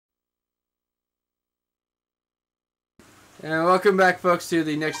And welcome back, folks, to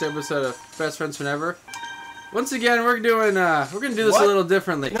the next episode of Best Friends Forever. Once again, we're gonna do this a little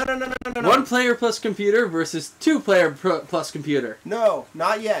differently. No. One player plus computer versus two player plus computer. No,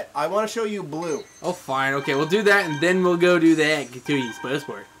 not yet. I want to show you blue. Oh, fine. Okay, we'll do that, and then we'll go do that. Get to the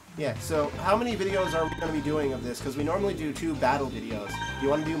sport. Yeah. So, how many videos are we going to be doing of this? Because we normally do 2 battle videos. Do you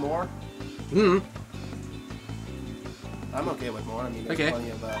want to do more? I'm okay with more. I mean, there's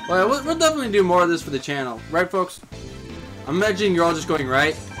plenty of. Well, we'll definitely do more of this for the channel, right, folks? I'm imagining you're all just going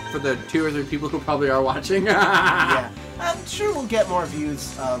right for the 2 or 3 people who probably are watching. Yeah, I'm sure we'll get more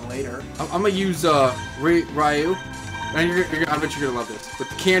views later. I'm gonna use Ryu, and I bet you're gonna love this. With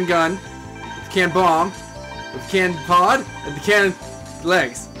the can gun, with the can bomb, with the can pod, and the can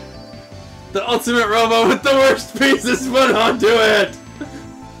legs. The ultimate Robo with the worst pieces put onto it.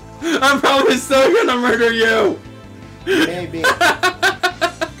 I'm probably still gonna murder you. Maybe.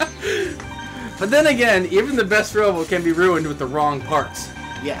 But then again, even the best Robo can be ruined with the wrong parts.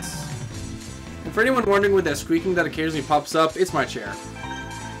 Yes. And for anyone wondering what that squeaking that occasionally pops up, it's my chair.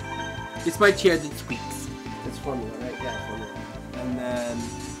 It's my chair that squeaks. It's formula, right? Yeah, formula. And then...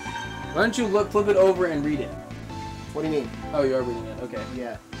 Why don't you flip it over and read it? What do you mean? Oh, you are reading it. Okay.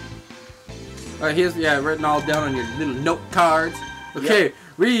 Yeah. Alright, here's, written all down on your little note cards. Okay, yep.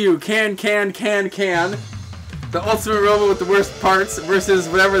 Ryu, can. The ultimate Robo with the worst parts versus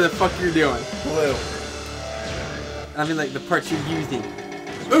whatever the fuck you're doing. Blue. I mean, like, the parts you're using.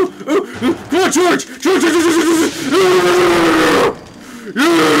 Ooh! Come on, George! George!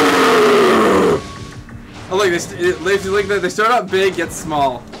 I like this. They start out big, get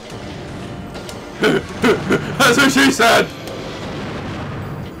small. That's what she said!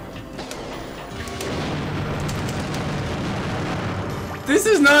 This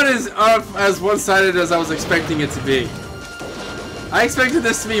is not as one-sided as I was expecting it to be. I expected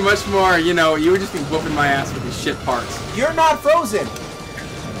this to be much more, you know, you would just be whooping my ass with these shit parts. You're not frozen!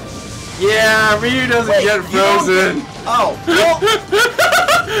 Yeah, Ryu doesn't get frozen. Oh, well.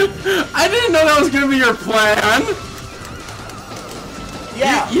 I didn't know that was gonna be your plan.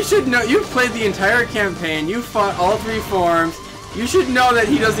 Yeah. You should know, you've played the entire campaign, you fought all 3 forms, you should know that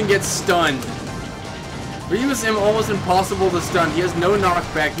he doesn't get stunned. Ryu is almost impossible to stun. He has no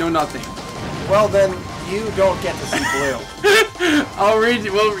knockback, no nothing. Well then, you don't get to see blue. I'll read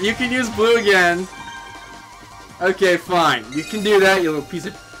you. Well, you can use blue again. Okay, fine. You can do that, you little piece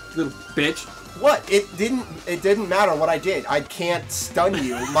of little bitch. What? It didn't matter what I did. I can't stun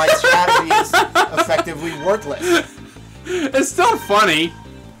you. My strategy is effectively worthless. It's still funny.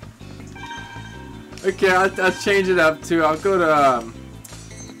 Okay, I'll change it up to. I'll go to.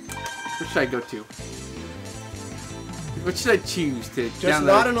 What should I go to? What should I choose to? Just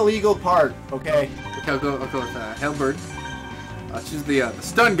not an illegal part, okay? Okay, I'll go with Halberd. I'll choose the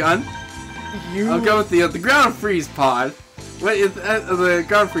stun gun. I'll go with the ground freeze pod. Wait, the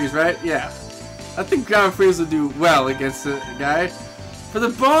ground freeze, right? Yeah. I think ground freeze will do well against the guy. For the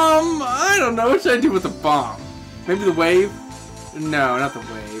bomb, I don't know. What should I do with the bomb? Maybe the wave? No, not the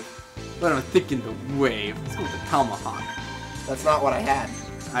wave. But I'm thinking the wave. Let's go with the tomahawk. That's not what I had.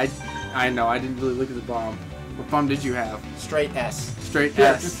 I know. I didn't really look at the bomb. What bomb did you have? Straight S. Straight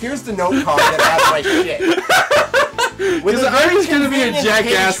S. Here's the note card that has my shit. Because I'm just gonna be a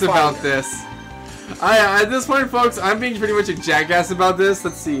jackass about this. At this point, folks, I'm being pretty much a jackass about this.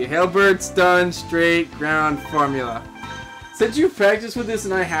 Let's see. Halberd, stun, straight, ground, formula. Since you practiced with this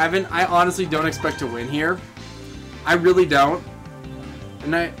and I haven't, I honestly don't expect to win here. I really don't.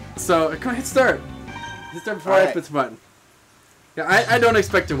 So, go ahead, start. Hit start before I hit the button. Yeah, I don't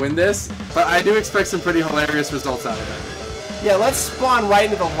expect to win this, but I do expect some pretty hilarious results out of it. Yeah, let's spawn right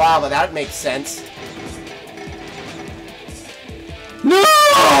into the lava. That makes sense. No!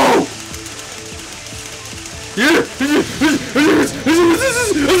 Yeah!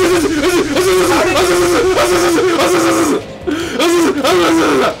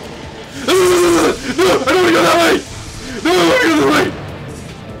 No, I don't want to go that way! No, I want to go that way!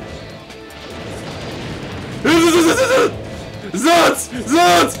 Zots!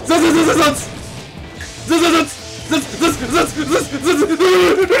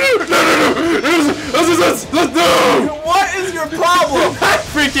 What is your problem? I'm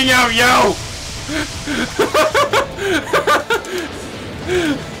freaking out, yo!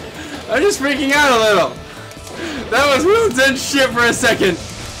 I'm just freaking out a little. That was real intense shit for a second.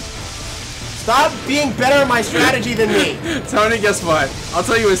 Stop being better at my strategy than me. Tony, guess what? I'll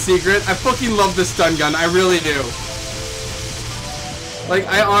tell you a secret. I fucking love this stun gun. I really do. Like,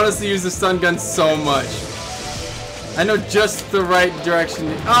 I honestly use the stun gun so much. I know just the right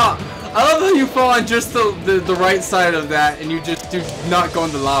direction. I love how you fall on just the right side of that and you just do not go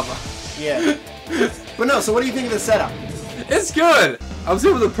in the lava. Yeah. But no, so what do you think of the setup? It's good. I was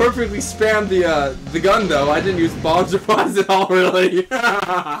able to perfectly spam the gun though. I didn't use bombs or pods at all, really.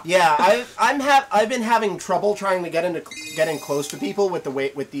 Yeah, I've been having trouble trying to get in close to people with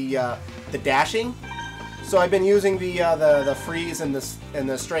the dashing. So I've been using the freeze and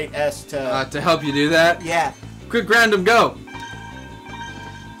the straight S to help you do that. Yeah. Quick random go.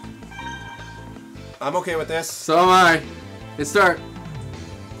 I'm okay with this. So am I. Let's start.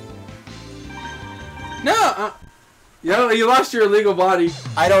 No. You lost your illegal body.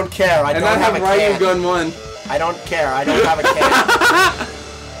 I don't care. I don't have a can. Gun 1. I don't care. I don't have a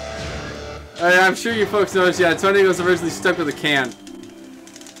can. I'm sure you folks noticed. Yeah, Tony was originally stuck with a can.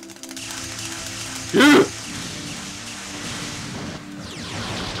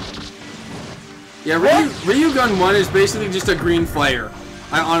 Yeah, Ryu Gun 1 is basically just a green flare.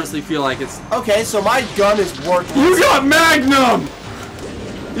 I honestly feel like it's... Okay, so my gun is worthless. You got Magnum!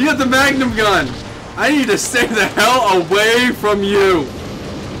 You got the Magnum gun! I need to stay the hell away from you!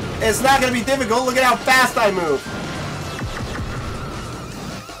 It's not gonna be difficult, look at how fast I move!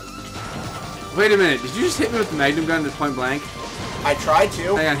 Wait a minute, did you just hit me with the Magnum gun at point blank? I tried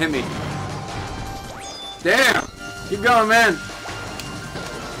to. Hang on, hit me. Damn! Keep going, man!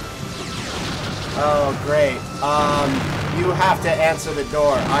 Oh, great. You have to answer the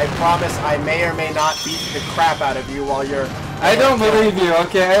door. I promise I may or may not beat the crap out of you while you're... I don't believe you,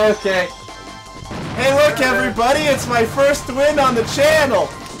 okay? Hey, look, everybody, it's my first win on the channel!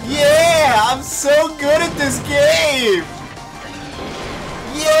 Yeah, I'm so good at this game!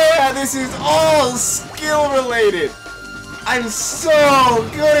 Yeah, this is all skill-related! I'm so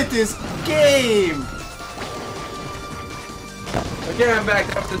good at this game! Okay, I'm back.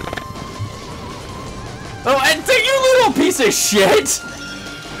 Oh, and you little piece of shit!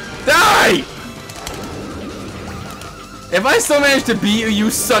 Die! If I still manage to beat you, you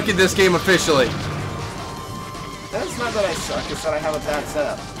suck at this game officially. That's not that I suck, it's that I have a bad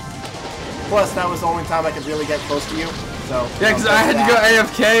setup. Plus, that was the only time I could really get close to you, so... Yeah, because I had to go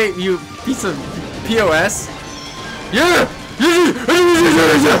AFK, you piece of POS. Yeah!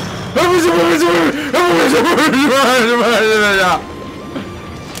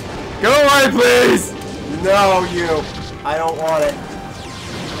 Go away, please! No, you. I don't want it.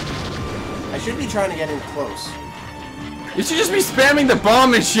 I should be trying to get in close. You should just be spamming the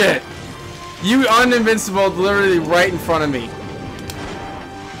bomb and shit! You uninvincible literally right in front of me.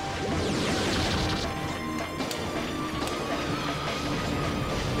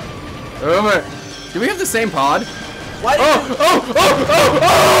 Oh my... Do we have the same pod? What? Oh!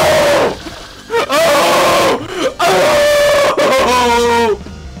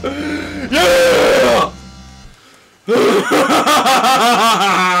 Yeah!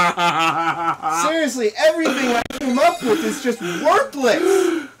 Seriously, everything I came up with is just worthless.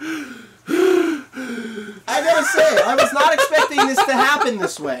 I gotta say, I was not expecting this to happen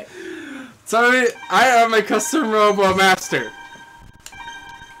this way. Sorry, I am a custom Robo master.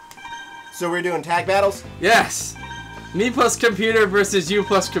 So we're doing tag battles? Yes. Me plus computer versus you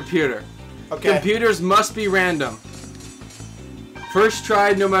plus computer. Okay. Computers must be random. First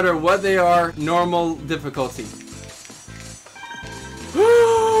try, no matter what they are, normal difficulty. Okay,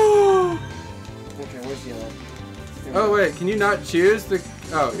 where's the other? Oh wait, can you not choose the...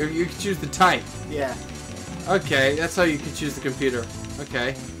 Oh, you can choose the type. Yeah. Okay, that's how you can choose the computer.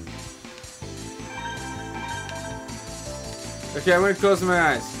 Okay. Okay, I'm gonna close my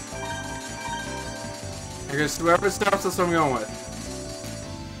eyes. Okay, so whoever stops, that's what I'm going with.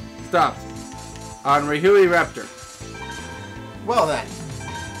 Stopped. On Rahui Raptor. Well then.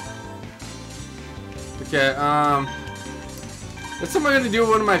 Okay, that's what I'm gonna do.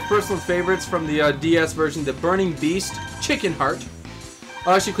 One of my personal favorites from the DS version, the Burning Beast Chicken Heart.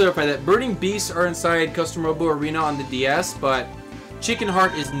 I should clarify that Burning Beasts are inside Custom Robo Arena on the DS, but Chicken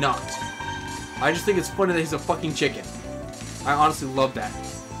Heart is not. I just think it's funny that he's a fucking chicken. I honestly love that.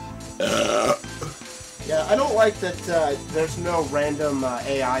 Yeah, I don't like that there's no random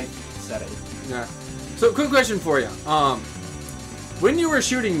AI setting. Yeah. So, quick question for you. When you were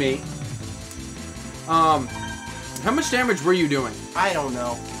shooting me, how much damage were you doing? I don't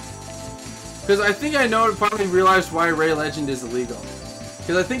know. Because I think I finally realized why Ray Legend is illegal.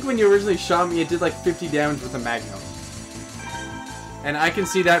 Because I think when you originally shot me, it did like 50 damage with a Magnum. And I can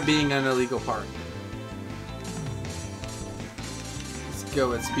see that being an illegal part. Let's go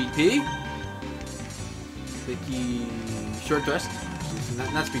with Speed P. Vicky... Short Twist.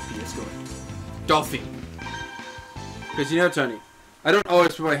 Not Speed P, let's go with Dolphin. Because you know, Tony, I don't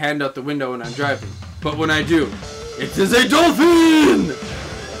always put my hand out the window when I'm driving. But when I do, it is a dolphin!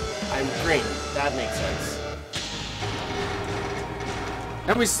 I'm green. That makes sense.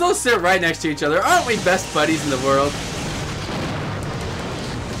 And we still sit right next to each other. Aren't we best buddies in the world?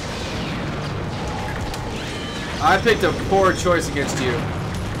 I picked a poor choice against you.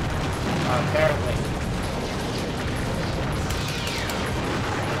 Apparently.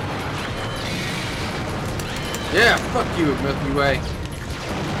 Yeah, fuck you, Milky Way.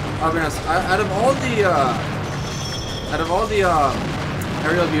 I'll be honest. Out of all the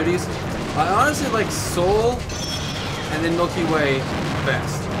aerial beauties, I honestly like Soul and then Milky Way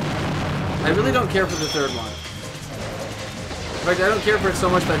best. I really don't care for the third one. In fact, I don't care for it so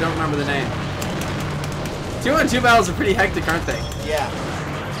much that I don't remember the name. 2-on-2 battles are pretty hectic, aren't they? Yeah.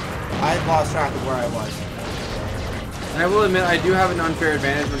 I lost track of where I was. And I will admit, I do have an unfair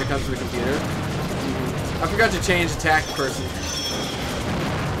advantage when it comes to the computer. I forgot to change attack person.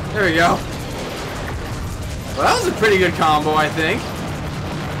 There we go. Well, that was a pretty good combo, I think.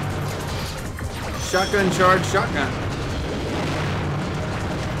 Shotgun charge, shotgun.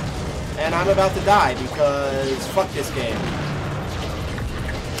 And I'm about to die because fuck this game.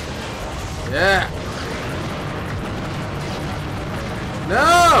 Yeah.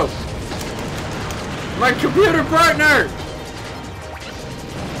 No! My computer partner!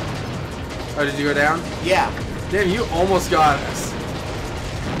 Oh, did you go down? Yeah. Damn, you almost got us.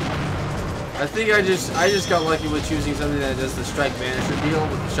 I think I just got lucky with choosing something that does the strike vanisher deal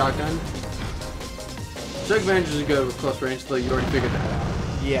with the shotgun. Strike vanishers are good with close range, though you already figured that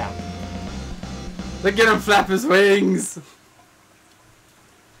out. Yeah. Look at him flap his wings!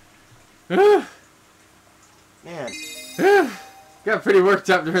 Man. Got pretty worked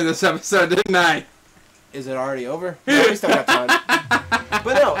up during this episode, didn't I? Is it already over? No, we still got time.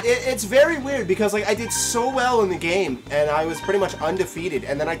 But no, it's very weird because like I did so well in the game and I was pretty much undefeated,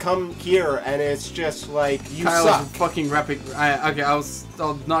 and then I come here and it's just like you Kyle suck. is fucking repping. Okay, I'll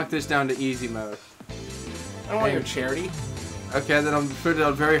knock this down to easy mode. I don't want your charity. Okay, then I'll put it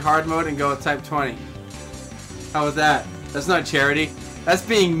on very hard mode and go with type 20. How was that? That's not charity. That's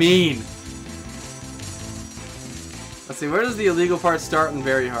being mean. Let's see, where does the illegal part start in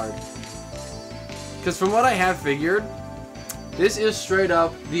very hard? Because from what I have figured, this is straight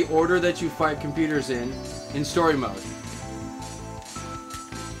up the order that you fight computers in story mode.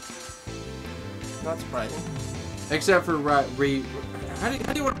 Not surprising. Except for how do you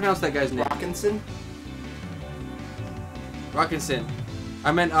want to pronounce that guy's name? Rockinson? Rockinson.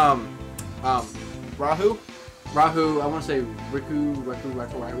 I meant Rahu? Rahu. I want to say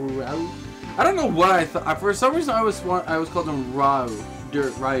Rahu. I don't know what I thought. For some reason, I was called him Rahu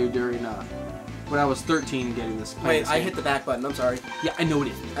during when I was 13 getting this. Wait, I hit the back button. I'm sorry. Yeah, I know it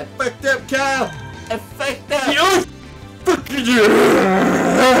is. I fucked up, Kyle. I fucked up. You fucking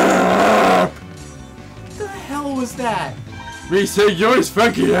up. What the hell was that? We say yours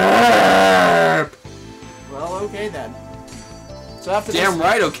fucking up. Well, okay then. So after Damn this,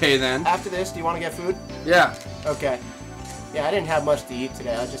 right, okay then. After this, do you want to get food? Yeah. Okay. Yeah, I didn't have much to eat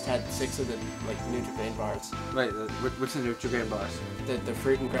today. I just had 6 of the Nutri-Grain bars. Wait, what's the Nutri-Grain bars? The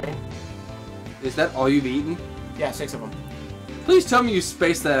fruit and grain. Is that all you've eaten? Yeah, 6 of them. Please tell me you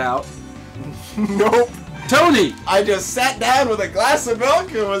spaced that out. Nope. Tony! I just sat down with a glass of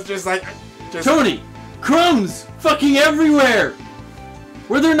milk and was just like... Tony! Crumbs fucking everywhere!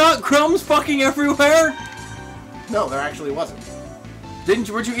 Were there not crumbs fucking everywhere? No, there actually wasn't.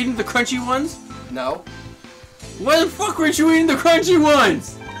 Weren't you eating the crunchy ones? No. Why the fuck weren't you eating the crunchy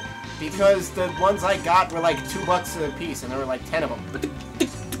ones? Because the ones I got were like $2 a piece, and there were like 10 of them. But the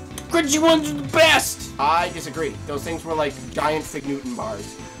crunchy ones are the best! I disagree. Those things were like giant Fig Newton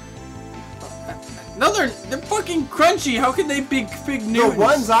bars. No, they're fucking crunchy. How can they be Fig Newtons? The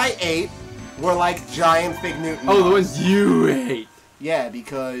ones I ate were like giant Fig Newton bars. Oh, the ones you ate. Yeah,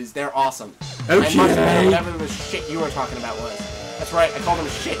 because they're awesome. Okay. I must have been whatever the shit you were talking about was. That's right, I called them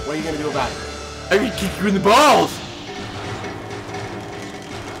shit. What are you gonna do about it? I can kick you in the balls!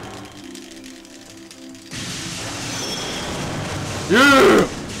 Yeah!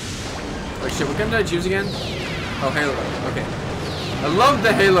 Oh shit, what gun did I choose again? Oh, Halo. Okay. I love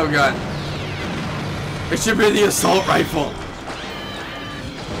the Halo gun. It should be the assault rifle.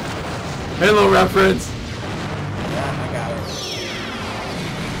 Halo reference. Yeah, I got it.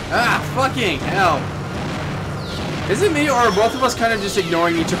 Ah, fucking hell. Is it me, or are both of us kind of just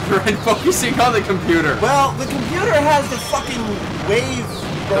ignoring each other and focusing on the computer? Well, the computer has the fucking wave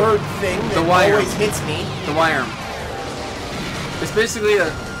bird thing that always hits me. The wire. It's basically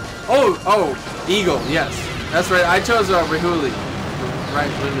a... Oh, eagle, yes. That's right, I chose Rahuli. Right,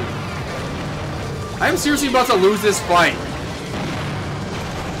 Rahuli. I'm seriously about to lose this fight.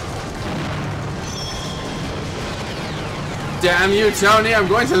 Damn you, Tony, I'm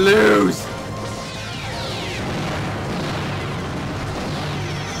going to lose.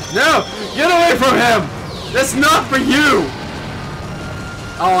 No! Get away from him! That's not for you!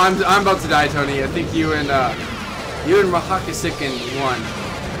 Oh, I'm about to die, Tony. I think you and You and Rahakasikin won.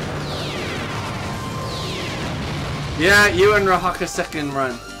 Yeah, you and Rahakasikin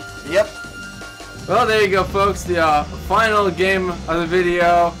run. Yep. Well, there you go, folks. The final game of the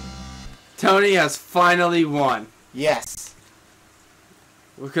video. Tony has finally won. Yes.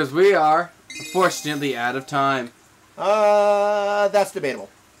 Because we are, unfortunately, out of time. That's debatable.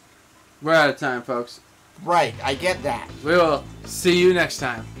 We're out of time, folks. Right, I get that. We will see you next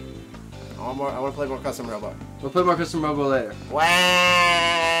time. I want to play more Custom Robo. We'll play more Custom Robo later. Wow.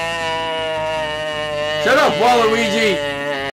 Shut up, Waluigi!